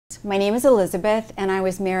My name is Elizabeth, and I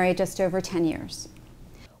was married just over 10 years.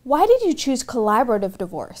 Why did you choose collaborative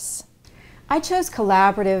divorce? I chose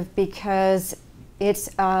collaborative because it's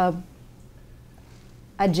a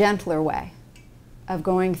gentler way of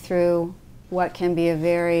going through what can be a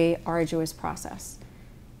very arduous process.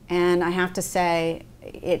 And I have to say,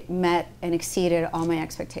 it met and exceeded all my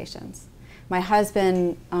expectations. My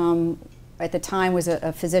husband, at the time, was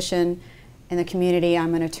a physician in the community.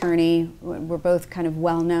 I'm an attorney. We're both kind of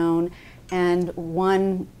well known. And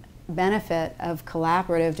one benefit of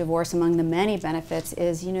collaborative divorce, among the many benefits,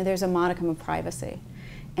 is, there's a modicum of privacy.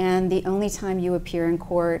 And the only time you appear in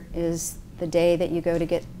court is the day that you go to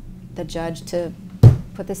get the judge to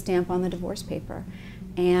put the stamp on the divorce paper.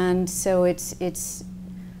 And so it's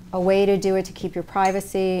a way to do it to keep your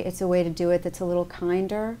privacy. It's a way to do it that's a little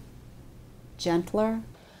kinder, gentler.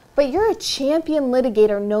 But you're a champion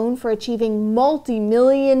litigator known for achieving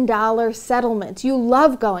multi-million-dollar settlements. You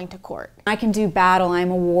love going to court. I can do battle.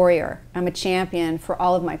 I'm a warrior. I'm a champion for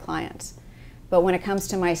all of my clients. But when it comes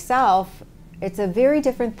to myself, it's a very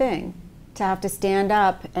different thing to have to stand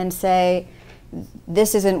up and say,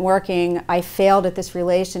 this isn't working. I failed at this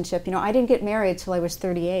relationship. I didn't get married till I was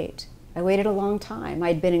 38. I waited a long time.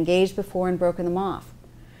 I'd been engaged before and broken them off.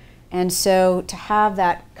 And so to have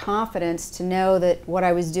that confidence to know that what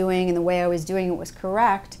I was doing and the way I was doing it was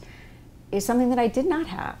correct is something that I did not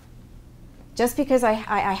have. Just because I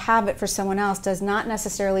have it for someone else does not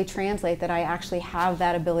necessarily translate that I actually have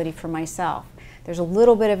that ability for myself. There's a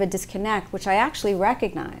little bit of a disconnect, which I actually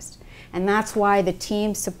recognized. And that's why the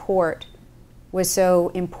team support was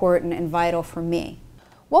so important and vital for me.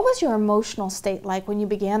 What was your emotional state like when you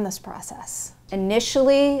began this process?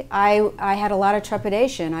 Initially, I had a lot of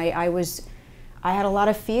trepidation. I had a lot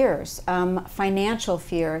of fears, financial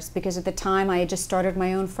fears, because at the time I had just started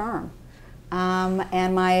my own firm.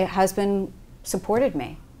 And my husband supported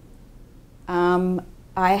me. I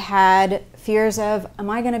had fears of, am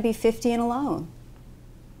I going to be 50 and alone?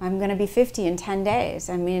 I'm going to be 50 in 10 days.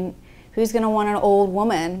 I mean, who's going to want an old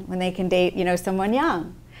woman when they can date, someone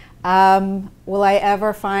young? Will I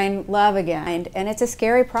ever find love again? And it's a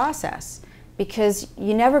scary process, because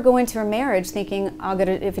you never go into a marriage thinking,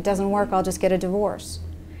 if it doesn't work, I'll just get a divorce.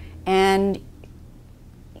 And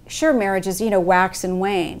sure, marriages, wax and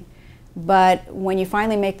wane. But when you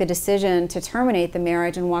finally make the decision to terminate the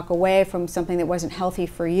marriage and walk away from something that wasn't healthy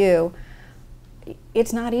for you,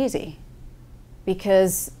 it's not easy,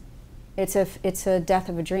 because it's a death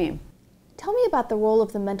of a dream. Tell me about the role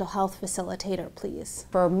of the mental health facilitator, please.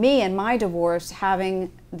 For me and my divorce,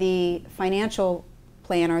 having the financial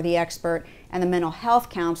planner, the expert, and the mental health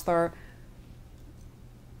counselor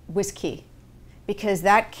was key, because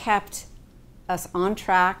that kept us on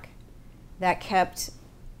track. That kept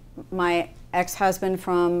my ex-husband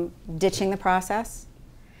from ditching the process.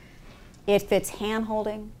 If it's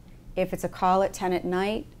hand-holding, if it's a call at 10 at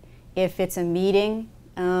night, if it's a meeting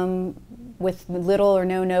with little or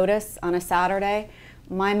no notice on a Saturday,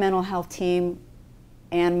 my mental health team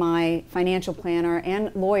and my financial planner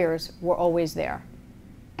and lawyers were always there.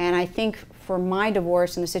 And I think for my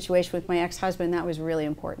divorce and the situation with my ex-husband, that was really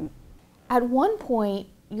important. At one point,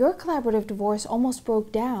 your collaborative divorce almost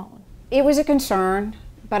broke down. It was a concern,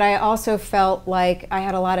 but I also felt like I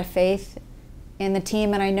had a lot of faith in the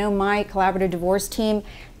team, and I know my collaborative divorce team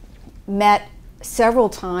met several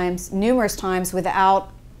times, numerous times,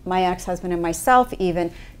 without my ex-husband and myself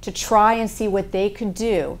even, to try and see what they could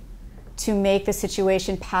do to make the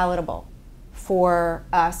situation palatable for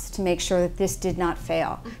us, to make sure that this did not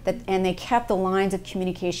fail. And they kept the lines of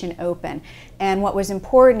communication open. And what was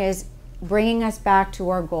important is bringing us back to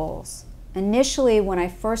our goals. Initially, when I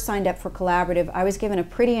first signed up for collaborative, I was given a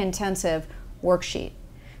pretty intensive worksheet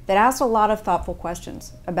that asked a lot of thoughtful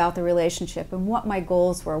questions about the relationship and what my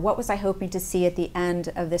goals were. What was I hoping to see at the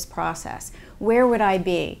end of this process? Where would I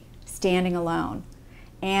be standing alone?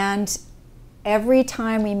 And every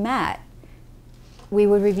time we met, we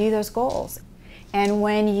would review those goals. And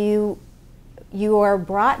when you are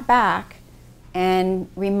brought back and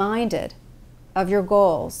reminded of your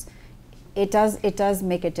goals, it does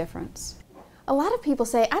make a difference. A lot of people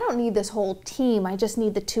say, I don't need this whole team, I just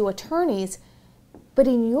need the two attorneys. But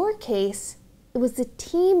in your case, it was the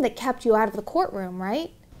team that kept you out of the courtroom,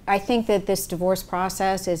 right? I think that this divorce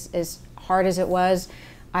process, as hard as it was,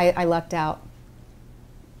 I lucked out.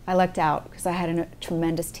 I lucked out because I had a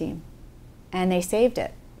tremendous team. And they saved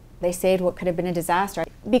it. They saved what could have been a disaster.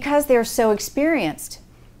 Because they're so experienced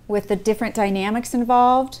with the different dynamics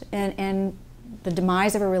involved and the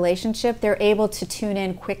demise of a relationship, they're able to tune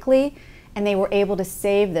in quickly, and they were able to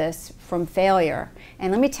save this from failure.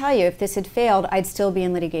 And let me tell you, if this had failed, I'd still be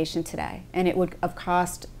in litigation today, and it would have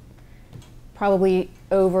cost probably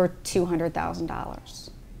over $200,000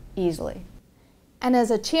 easily. And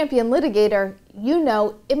as a champion litigator, you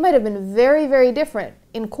know it might have been very, very different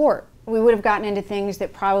in court. We would have gotten into things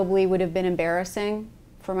that probably would have been embarrassing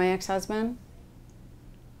for my ex-husband.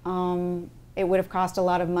 It would have cost a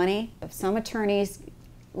lot of money. Some attorneys,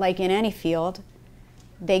 like in any field,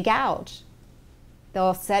 they gouge.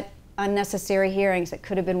 They'll set unnecessary hearings that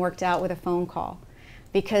could have been worked out with a phone call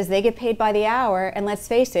because they get paid by the hour, and let's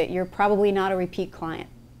face it, you're probably not a repeat client.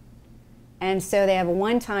 And so they have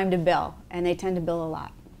one time to bill, and they tend to bill a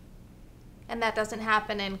lot. And that doesn't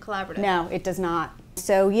happen in collaborative? No, it does not.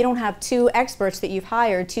 So you don't have two experts that you've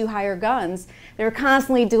hired, two hired guns. They're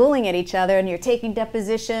constantly dueling at each other, and you're taking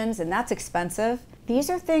depositions, and that's expensive. These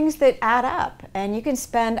are things that add up, and you can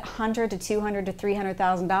spend $100,000 to $200,000 to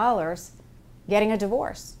 $300,000 getting a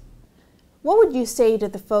divorce. What would you say to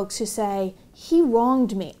the folks who say, he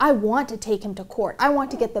wronged me, I want to take him to court, I want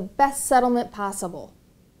to get the best settlement possible?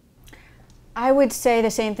 I would say the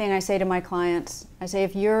same thing I say to my clients. I say,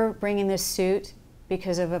 if you're bringing this suit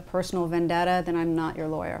because of a personal vendetta, then I'm not your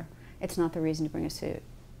lawyer. It's not the reason to bring a suit.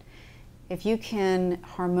 If you can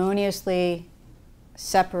harmoniously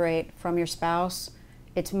separate from your spouse,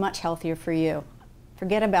 it's much healthier for you.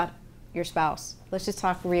 Forget about your spouse. Let's just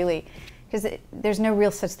talk really, because there's no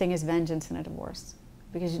real such thing as vengeance in a divorce,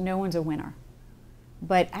 because no one's a winner.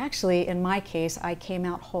 But actually, in my case, I came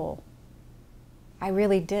out whole. I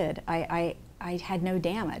really did. I had no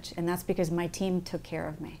damage, and that's because my team took care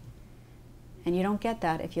of me. And you don't get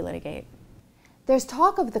that if you litigate. There's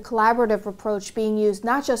talk of the collaborative approach being used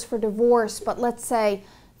not just for divorce, but let's say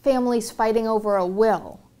families fighting over a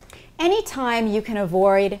will. Anytime you can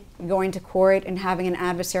avoid going to court and having an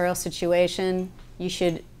adversarial situation, you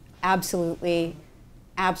should absolutely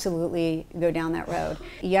go down that road.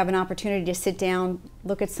 You have an opportunity to sit down,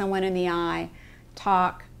 look at someone in the eye,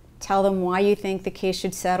 talk, tell them why you think the case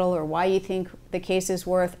should settle or why you think the case is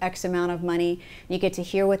worth X amount of money. You get to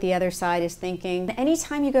hear what the other side is thinking.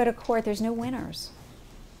 Anytime you go to court, there's no winners.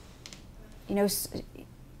 You know,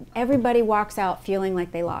 everybody walks out feeling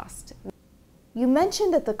like they lost. You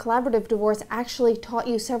mentioned that the collaborative divorce actually taught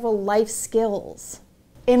you several life skills.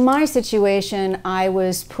 In my situation, I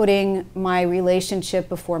was putting my relationship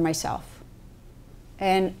before myself,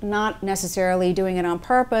 and not necessarily doing it on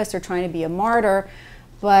purpose or trying to be a martyr,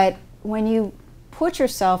 but when you put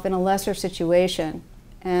yourself in a lesser situation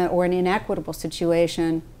or an inequitable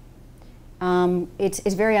situation,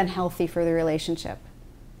 it's very unhealthy for the relationship.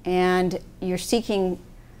 And you're seeking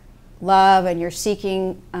love and you're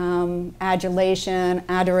seeking adulation,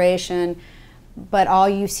 adoration, but all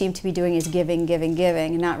you seem to be doing is giving, giving,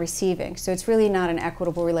 giving, and not receiving. So it's really not an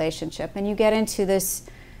equitable relationship. And you get into this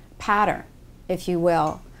pattern, if you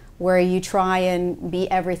will, where you try and be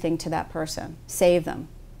everything to that person, save them.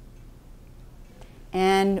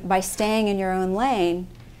 And by staying in your own lane,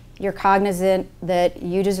 you're cognizant that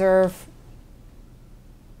you deserve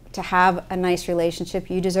to have a nice relationship,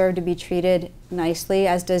 you deserve to be treated nicely,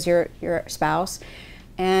 as does your spouse,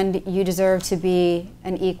 and you deserve to be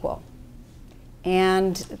an equal.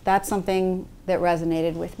 And that's something that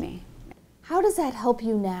resonated with me. How does that help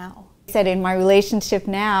you now? I said in my relationship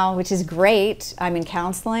now, which is great, I'm in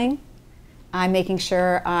counseling. I'm making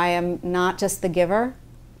sure I am not just the giver.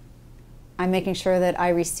 I'm making sure that I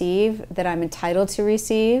receive, that I'm entitled to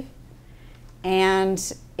receive.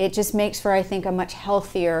 And it just makes for, I think, a much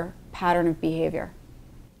healthier pattern of behavior.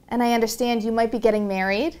 And I understand you might be getting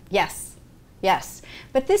married? Yes, yes.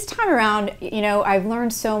 But this time around, you know, I've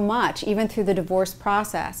learned so much, even through the divorce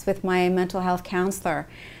process with my mental health counselor,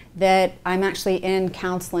 that I'm actually in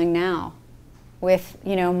counseling now with,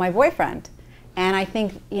 you know, my boyfriend. And I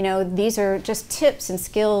think, you know, these are just tips and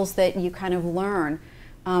skills that you kind of learn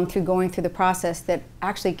through going through the process that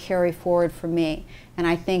actually carry forward for me. And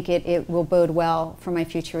I think it will bode well for my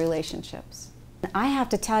future relationships. I have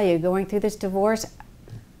to tell you, going through this divorce,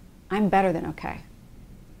 I'm better than okay.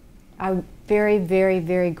 I'm very, very,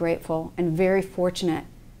 very grateful and very fortunate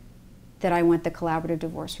that I went the collaborative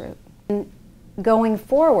divorce route. And going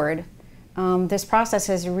forward, this process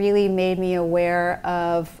has really made me aware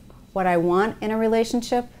of what I want in a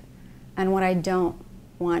relationship and what I don't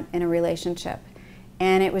want in a relationship.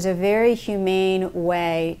 And it was a very humane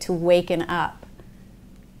way to waken up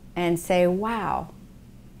and say, wow,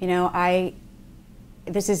 you know,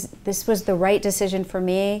 this was the right decision for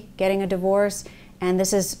me, getting a divorce, and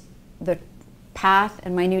this is the path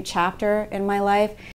and my new chapter in my life.